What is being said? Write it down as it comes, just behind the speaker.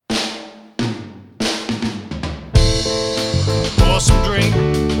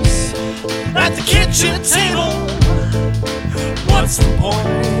the kitchen table. What's the point?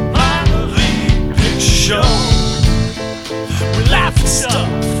 Minor league picture show. We laugh at stuff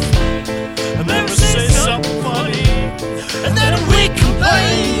and then we say something funny, and then we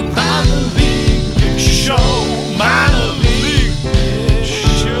complain. Minor league picture show. Minor league picture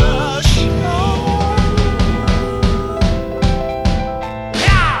show.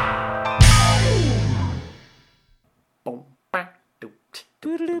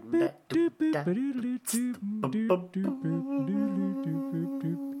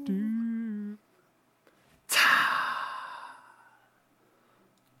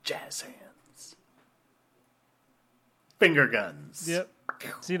 Jazz hands. Finger guns. Yep.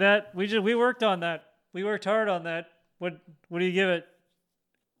 See that? We worked on that. We worked hard on that. What do you give it?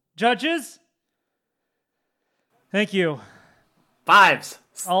 Judges? Thank you. Fives.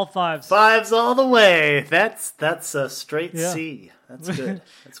 All fives. Fives all the way. That's a straight Yeah. C. That's good.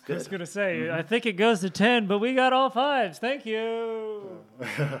 That's I good. was gonna say, I think it goes to 10, but we got all fives. Thank you.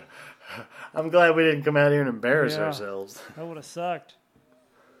 I'm glad we didn't come out here and embarrass Yeah. ourselves. That would have sucked.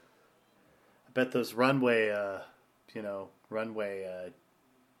 I bet those runway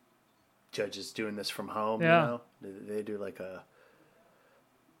judges doing this from home, Yeah. you know? They do like a...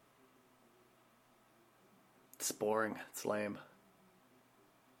 It's boring. It's lame.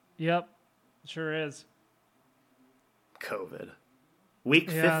 Yep. Sure is. COVID. Week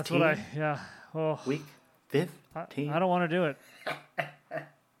 15. Yeah, that's what Oh, Week 15. I don't want to do it.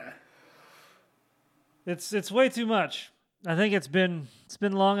 It's way too much. I think it's been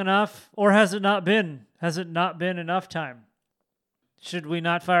long enough, or has it not been? Has it not been enough time? Should we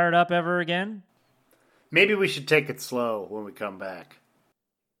not fire it up ever again? Maybe we should take it slow when we come back.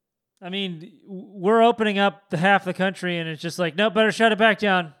 I mean, we're opening up the half the country, and it's just like, no, better shut it back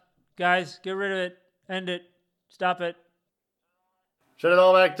down, guys. Get rid of it. End it. Stop it. Shut it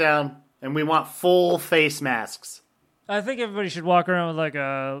all back down, and we want full face masks. I think everybody should walk around with like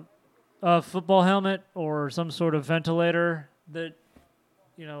a football helmet or some sort of ventilator that,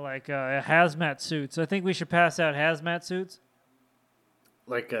 like hazmat suits. I think we should pass out hazmat suits.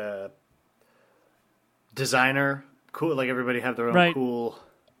 Like a designer, cool. Like everybody have their own Right. cool,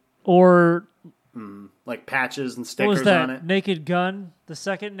 Or like patches and what stickers was that? on it. Naked Gun? The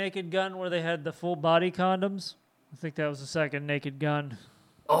second Naked Gun where they had the full body condoms? I think that was the second Naked Gun.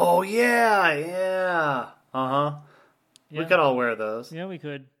 Oh yeah. Yeah. We could all wear those. Yeah, we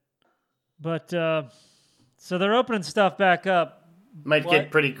could. But, so they're opening stuff back up. Might What?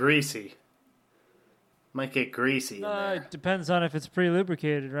 get pretty greasy. Might get greasy in there. It depends on if it's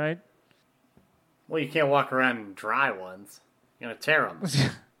pre-lubricated, right? Well, you can't walk around in dry ones. You're gonna tear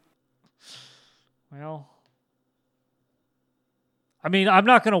them. Well, I mean, I'm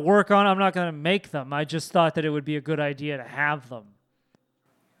not going to make them. I just thought that it would be a good idea to have them.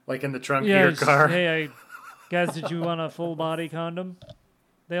 Like in the trunk of your just, car. Hey, guys, did you want a full body condom?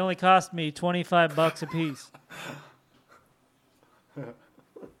 They only cost me $25 a piece.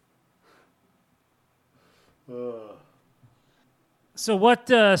 So what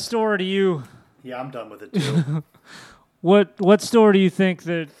store do you... Yeah, I'm done with it too. What store do you think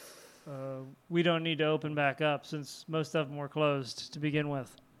that we don't need to open back up since most of them were closed to begin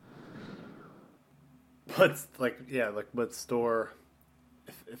with? What store?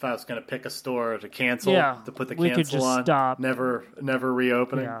 If I was gonna pick a store to cancel, to put the we cancel could just on, stop. never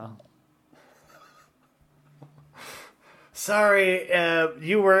reopening. Yeah. Sorry,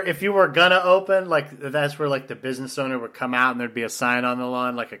 if you were gonna open, like that's where like the business owner would come out and there'd be a sign on the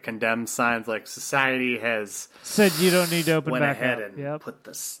lawn, like a condemned sign, like society has Said you don't need to open went back ahead up. and Yep. put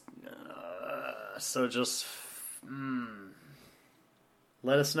this. So just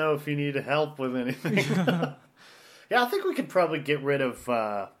let us know if you need help with anything. Yeah, I think we could probably get rid of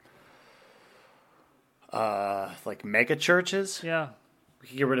like mega churches. Yeah. We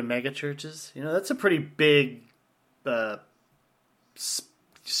could get rid of mega churches. That's a pretty big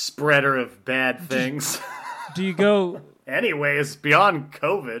spreader of bad things. Do you go Anyways, beyond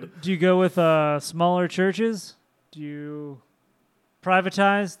COVID. Do you go with smaller churches? Do you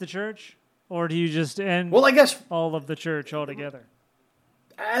privatize the church? Or do you just end Well, I guess all of the church altogether?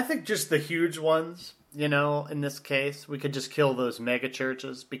 I think just the huge ones, in this case, we could just kill those mega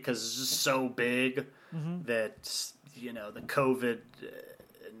churches because it's just so big that, the COVID,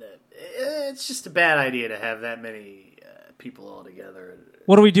 it's just a bad idea to have that many people all together.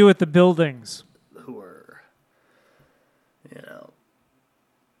 What do we do with the buildings? Who are, the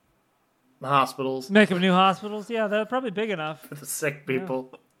hospitals. Make them new hospitals? Yeah, they're probably big enough. For the sick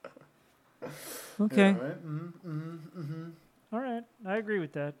people. Okay. Yeah, right? All right. I agree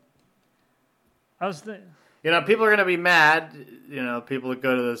with that. I was thinking... People are going to be mad, people that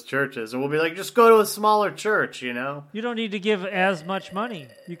go to those churches. And we'll be like, just go to a smaller church, You don't need to give as much money.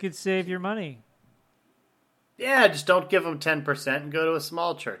 You could save your money. Yeah, just don't give them 10% and go to a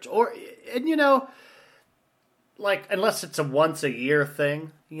small church. Unless it's a once a year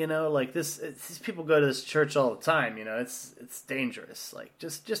thing, these people go to this church all the time, it's dangerous. Like,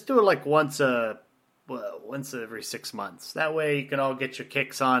 just do it once every 6 months. That way you can all get your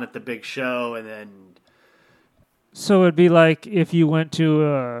kicks on at the big show, and then... So it'd be like if you went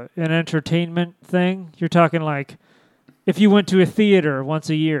to an entertainment thing. You're talking like if you went to a theater once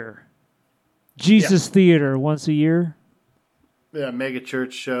a year. Jesus Theater once a year. Yeah, mega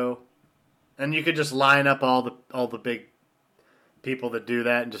church show. And you could just line up all the big people that do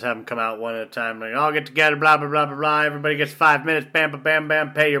that and just have them come out one at a time. Like, all get together, blah, blah, blah, blah, blah. Everybody gets 5 minutes, bam, bam, bam,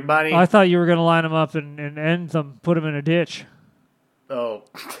 bam, pay your money. Oh, I thought you were going to line them up and end them, put them in a ditch. Oh.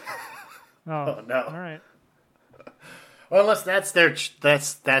 Oh, no. All right. Well, unless that's their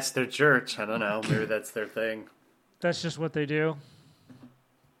church. I don't know. Maybe that's their thing. That's just what they do.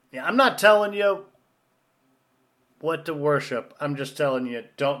 Yeah, I'm not telling you what to worship. I'm just telling you,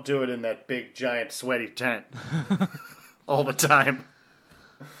 don't do it in that big, giant, sweaty tent all the time.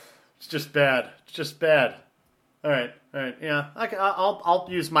 It's just bad. All right. Yeah, I'll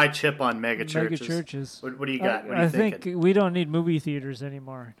use my chip on mega churches. Mega churches. What do you got? What are you I thinking? think we don't need movie theaters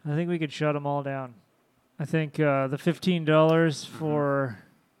anymore. I think we could shut them all down. I think the $15 for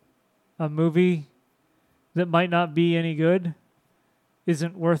a movie that might not be any good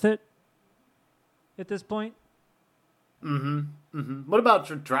isn't worth it at this point. What about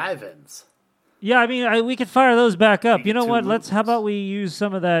for drive-ins? Yeah, I mean, we could fire those back up. You know what? movies. How about we use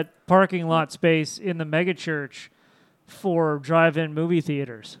some of that parking lot space in the mega church for drive-in movie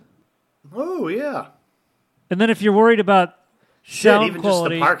theaters? Oh, yeah. And then if you're worried about sound even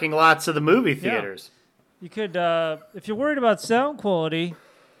quality, just the parking lots of the movie theaters. you could, if you're worried about sound quality,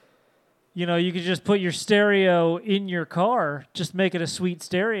 you could just put your stereo in your car, just make it a sweet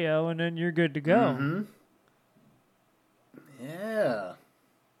stereo, and then you're good to go. Mm-hmm. Yeah.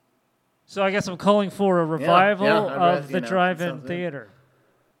 So I guess I'm calling for a revival of the drive-in something. theater,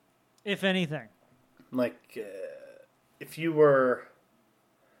 if anything. Like, if you were...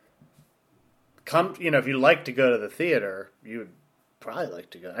 if you like to go to the theater, you would probably like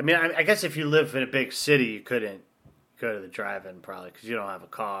to go. I mean, I guess if you live in a big city, you couldn't go to the drive-in probably because you don't have a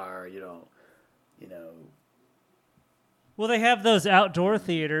car. You don't, Well, they have those outdoor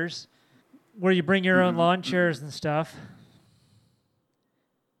theaters where you bring your own lawn chairs and stuff,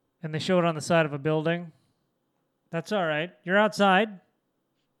 and they show it on the side of a building. That's all right. You're outside.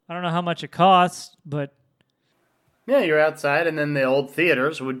 I don't know how much it costs, but... Yeah, you're outside, and then the old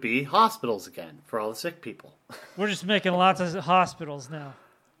theaters would be hospitals again for all the sick people. We're just making lots of hospitals now.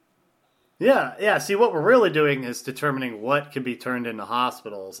 Yeah. See, what we're really doing is determining what can be turned into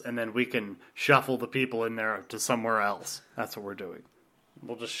hospitals, and then we can shuffle the people in there to somewhere else. That's what we're doing.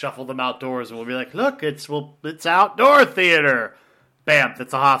 We'll just shuffle them outdoors, and we'll be like, look, it's outdoor theater. Bam,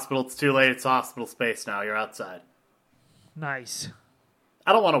 it's a hospital. It's too late. It's hospital space now. You're outside. Nice.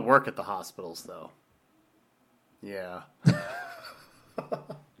 I don't want to work at the hospitals, though. Yeah.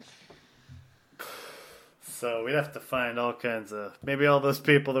 So we'd have to find all kinds of... Maybe all those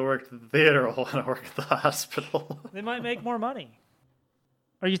people that worked at the theater will want to work at the hospital. They might make more money.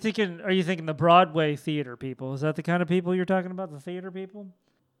 Are you thinking the Broadway theater people? Is that the kind of people you're talking about, the theater people?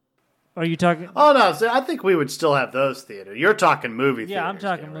 Are you talking... Oh, no. So I think we would still have those theaters. You're talking movie theaters. Yeah, I'm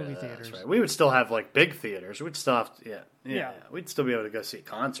talking Get movie rid of that. theaters. That's right. We would still have, big theaters. We'd still have to... Yeah. Yeah. We'd still be able to go see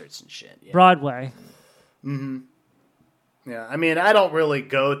concerts and shit. Yeah. Broadway. Yeah, I mean, I don't really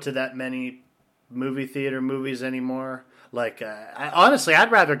go to that many movie theater movies anymore. Honestly,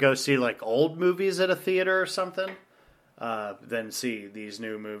 I'd rather go see, old movies at a theater or something than see these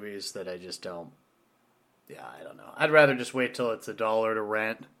new movies that I just don't... Yeah, I don't know. I'd rather just wait till it's $1 to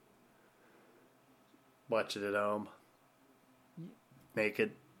rent. Watch it at home.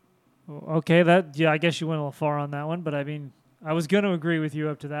 Naked. Okay, I guess you went a little far on that one, but I mean, I was going to agree with you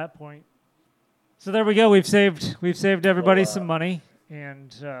up to that point. So there we go. We've saved everybody some money,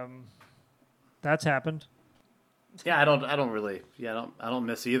 and that's happened. Yeah, I don't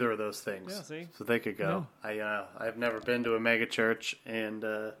miss either of those things. Yeah, see? So they could go. Yeah. I've never been to a mega church, and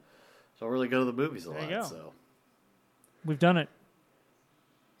don't really go to the movies a There lot. you go. So We've done it.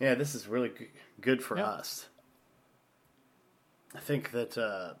 yeah, this is really good for Yep. us. I think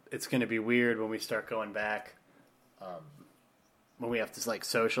that it's going to be weird when we start going back. When we have to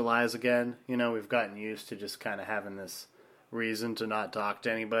socialize again. We've gotten used to just kind of having this reason to not talk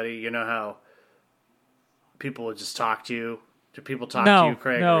to anybody. You know how people would just talk to you Do people talk to you,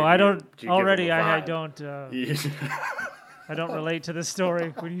 Craig? No, or I do you- don't. do you give Already, them a I vibe? don't. You- I don't relate to this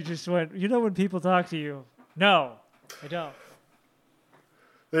story when you just went. You know when people talk to you? No, I don't.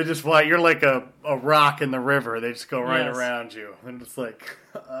 They just you're like a rock in the river. They just go right Yes. around you, and it's like,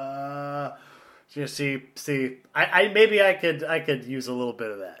 you see. I maybe I could use a little bit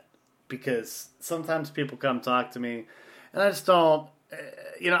of that because sometimes people come talk to me, and I just don't.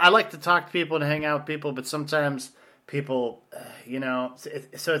 I like to talk to people and hang out with people, but sometimes people,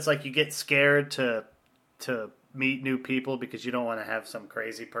 so it's like you get scared to meet new people because you don't want to have some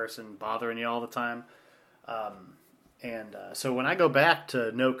crazy person bothering you all the time. So when I go back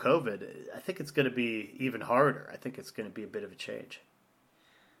to no COVID, I think it's going to be even harder. I think it's going to be a bit of a change.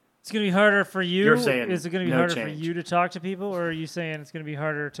 It's going to be harder for you. You're saying is it going to be no harder change. for you to talk to people, or are you saying it's going to be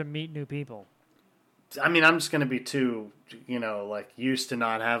harder to meet new people? I mean, I'm just going to be too, used to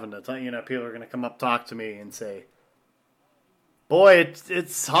not having to. People are going to come up, talk to me, and say, "Boy,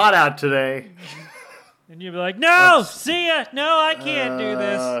 it's hot out today." And you'll be like, "No, see ya. No, I can't do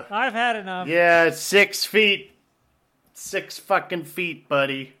this. I've had enough." Yeah, it's 6 feet. 6 fucking feet,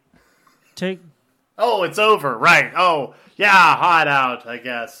 buddy. Take. Oh, it's over. Right. Oh, yeah, hot out, I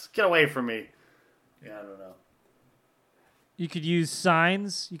guess. Get away from me. Yeah, I don't know. You could use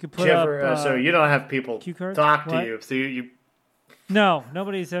signs. You could put Did you up. ever, so you don't have people cue cards? talk to What? you. So you No,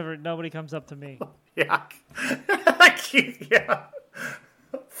 nobody comes up to me. yeah. Yeah.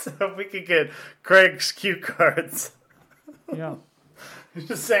 So we could get Craig's cue cards. Yeah.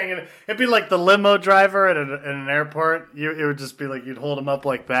 Just saying it. It'd be like the limo driver at an airport. It would just be like you'd hold him up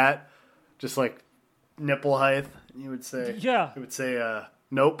like that, just like nipple height. You would say, Yeah. It would say,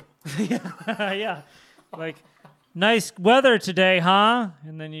 nope. Yeah. Like, nice weather today, huh?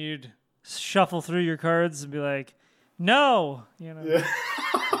 And then you'd shuffle through your cards and be like, no.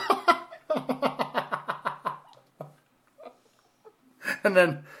 And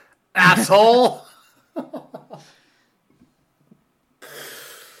then, asshole.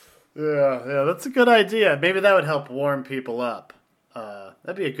 Yeah, that's a good idea. Maybe that would help warm people up.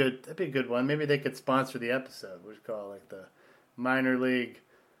 That'd be a good one. Maybe they could sponsor the episode. We'd call it like the minor league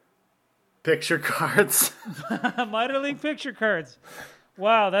picture cards. Minor league picture cards.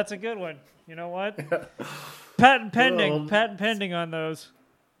 Wow, that's a good one. You know what? Patent pending. Patent pending on those.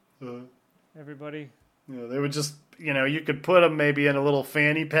 Everybody. They would just, you could put them maybe in a little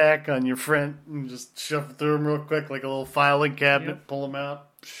fanny pack on your front and just shuffle through them real quick, like a little filing cabinet. Yep. Pull them out.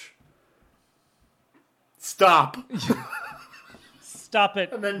 Stop. Stop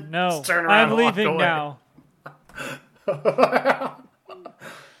it. And then no. just turn around I'm and walk leaving away. now.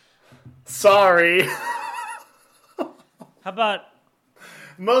 Sorry. How about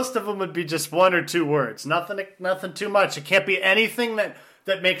Most of them would be just one or two words. Nothing too much. It can't be anything that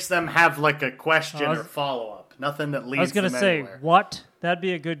makes them have like a question or follow up. Nothing that leads I was going to them say, anywhere. what? That'd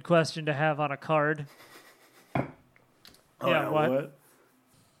be a good question to have on a card. Yeah, what?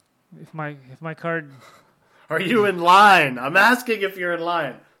 If my card... Are you in line? I'm asking if you're in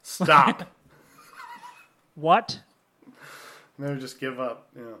line. Stop. What? And they would just give up,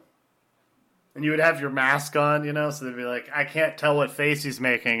 And you would have your mask on, so they'd be like, I can't tell what face he's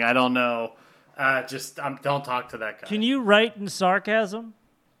making. I don't know. Don't talk to that guy. Can you write in sarcasm?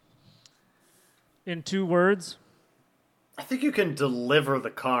 In 2 words? I think you can deliver the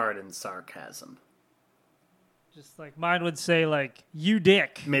card in sarcasm. Just like mine would say, like, you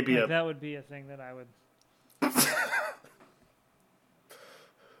dick. Maybe like, that would be a thing that I would...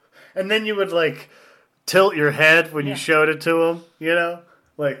 And then you would, like, tilt your head when you showed it to him,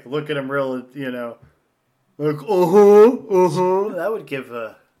 Like, look at him real, like, That would give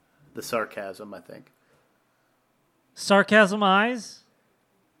the sarcasm, I think. Sarcasm eyes?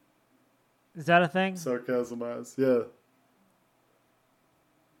 Is that a thing? Sarcasm eyes, yeah.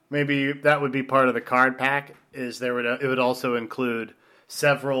 Maybe that would be part of the card pack, it would also include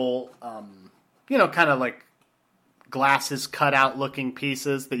several, kind of like glasses cut out looking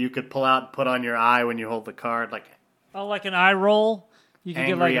pieces that you could pull out and put on your eye when you hold the card, like Oh, like an eye roll? You could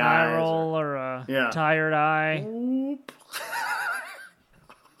get like Angry an eye eyes roll or a tired eye. Oop.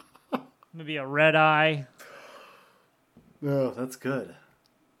 Maybe a red eye. Oh, that's good.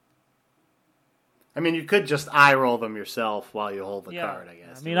 I mean, you could just eye roll them yourself while you hold the card, I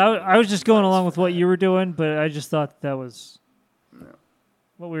guess. I mean, I was just going along with what you were doing, but I just thought that was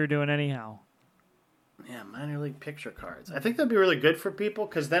what we were doing anyhow. Yeah, minor league picture cards. I think that'd be really good for people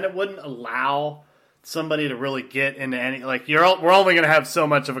because then it wouldn't allow somebody to really get into any. Like, we're only going to have so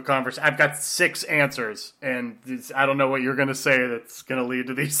much of a conversation. I've got 6 answers, and I don't know what you're going to say that's going to lead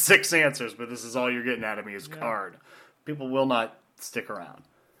to these 6 answers, but this is all you're getting out of me is card. People will not stick around.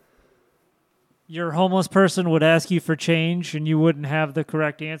 your homeless person would ask you for change and you wouldn't have the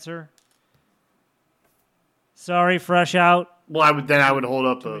correct answer. Sorry, fresh out. Well, I would hold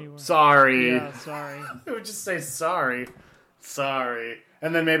up a sorry. Yeah, sorry. I would just say sorry.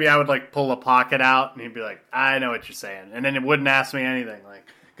 And then maybe I would like pull a pocket out and he'd be like, I know what you're saying. And then it wouldn't ask me anything. Like,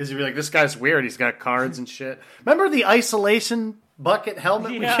 because he'd be like, this guy's weird. He's got cards and shit. Remember the isolation bucket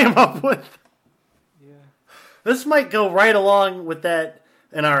helmet we came up with? Yeah. This might go right along with that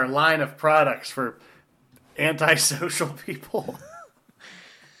in our line of products for antisocial people.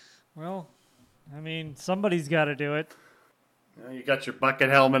 Well, I mean, somebody's got to do it. You got your bucket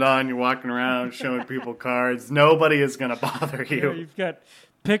helmet on. You're walking around showing people cards. Nobody is going to bother you. You've got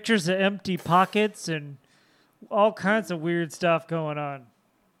pictures of empty pockets and all kinds of weird stuff going on.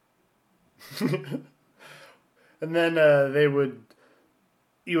 And then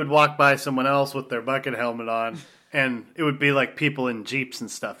you would walk by someone else with their bucket helmet on, and it would be like people in Jeeps and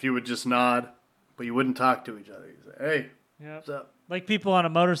stuff. You would just nod, but you wouldn't talk to each other. You'd say, hey, what's up? Like people on a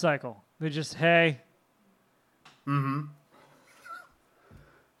motorcycle. They just, hey. Mm-hmm.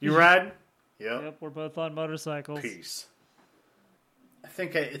 You ride? Yep, we're both on motorcycles. Peace. I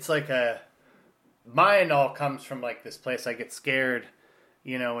think it's like mine all comes from like this place. I get scared,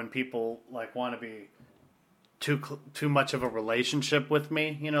 when people like want to be too much of a relationship with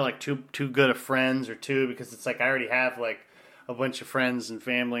me, like too good of friends or because it's like I already have like a bunch of friends and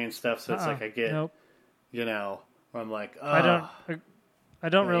family and stuff, so it's like I get, where I'm like, oh, I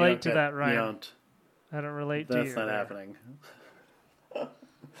don't relate to that, Ryan. I don't relate to you. That's not happening.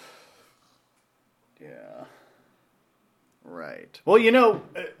 Yeah. Right. Well,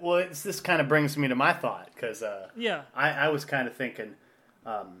 this kind of brings me to my thought because I was kind of thinking,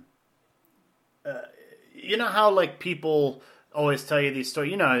 you know how like people always tell you these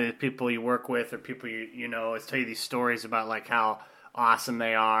stories, the people you work with or people you always tell you these stories about like how awesome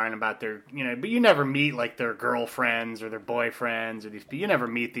they are and about their, but you never meet like their girlfriends or their boyfriends or you never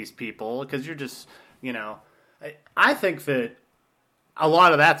meet these people because you're just, I think that a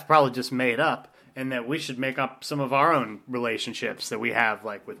lot of that's probably just made up. And that we should make up some of our own relationships that we have,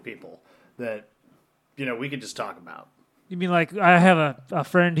 like, with people that, we could just talk about. You mean like I have a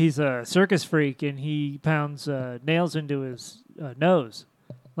friend, he's a circus freak, and he pounds nails into his nose.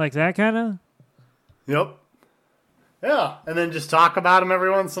 Like that kind of? Yep. Yeah, and then just talk about him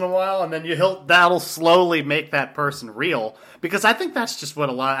every once in a while, and then that'll slowly make that person real. Because I think that's just what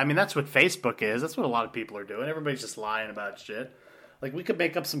that's what Facebook is. That's what a lot of people are doing. Everybody's just lying about shit. Like, we could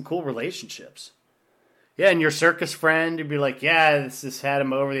make up some cool relationships. Yeah, and your circus friend, you'd be like, yeah, this had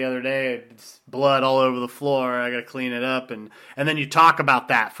him over the other day. It's blood all over the floor. I got to clean it up. And then you talk about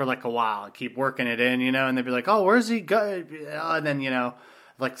that for like a while and keep working it in, and they'd be like, oh, where's he go? And then,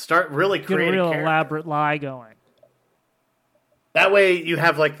 like start really creating a real elaborate lie going. That way you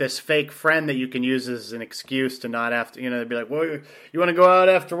have like this fake friend that you can use as an excuse to not have to, they'd be like, well, you want to go out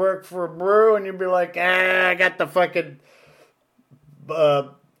after work for a brew? And you'd be like, I got the fucking...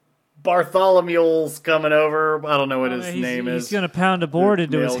 Bartholomew's coming over. I don't know what his name is. He's going to pound a board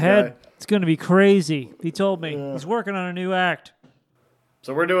into his head. It's going to be crazy. He told me. He's working on a new act.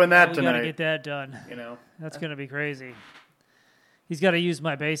 So we're doing that tonight. We got to get that done. That's going to be crazy. He's got to use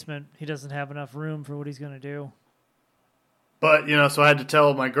my basement. He doesn't have enough room for what he's going to do. But, so I had to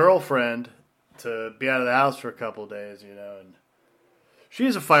tell my girlfriend to be out of the house for a couple of days, and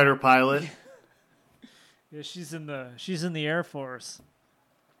she's a fighter pilot. Yeah, she's in the Air Force.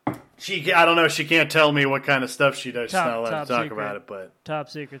 I don't know. She can't tell me what kind of stuff she does. She's not allowed to talk about it, but top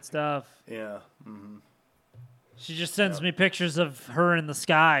secret stuff. Yeah. Mm-hmm. She just sends me pictures of her in the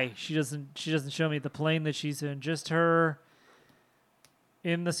sky. She doesn't show me the plane that she's in. Just her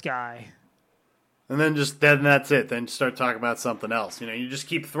in the sky. And then that's it. Then start talking about something else. You just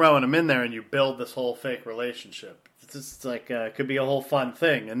keep throwing them in there, and you build this whole fake relationship. It's just like it could be a whole fun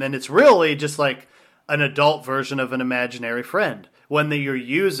thing, and then it's really just like an adult version of an imaginary friend. One that you're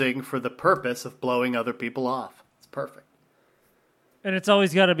using for the purpose of blowing other people off. It's perfect. And it's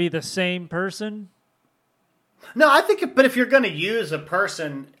always got to be the same person? No, I think, but if you're going to use a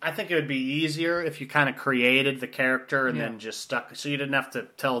person, I think it would be easier if you kind of created the character and then just stuck, so you didn't have to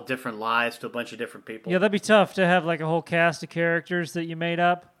tell different lies to a bunch of different people. Yeah, that'd be tough to have like a whole cast of characters that you made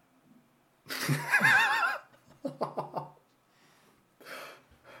up.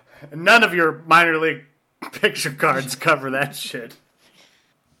 None of your minor league picture cards cover that shit.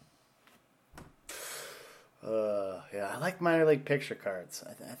 Yeah, I like minor league picture cards.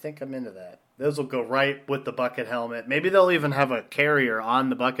 I think I'm into that. Those will go right with the bucket helmet. Maybe they'll even have a carrier on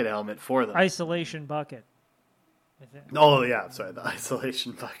the bucket helmet for them. Isolation bucket. Oh, yeah. Sorry, the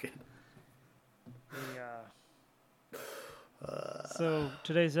isolation bucket. So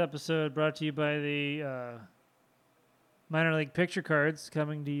today's episode brought to you by the minor league picture cards,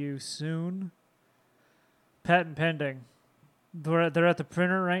 coming to you soon. Patent pending. They're at the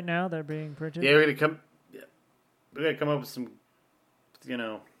printer right now. They're being printed. Yeah, we're gonna come up with some,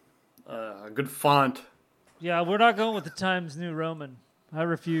 a good font. Yeah, we're not going with the Times New Roman. I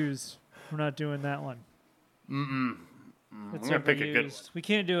refuse. We're not doing that one. It's I'm gonna pick a good one. overused. We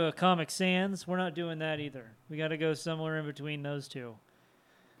can't do a Comic Sans. We're not doing that either. We got to go somewhere in between those two.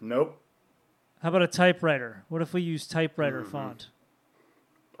 Nope. How about a typewriter? What if we use typewriter font?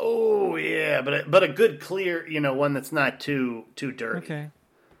 Oh yeah, but a good clear, one that's not too dirty. Okay.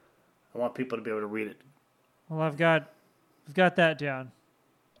 I want people to be able to read it. Well, I've got that down.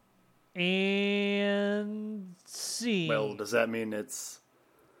 And scene. Well, does that mean it's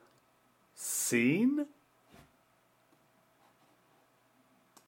seen?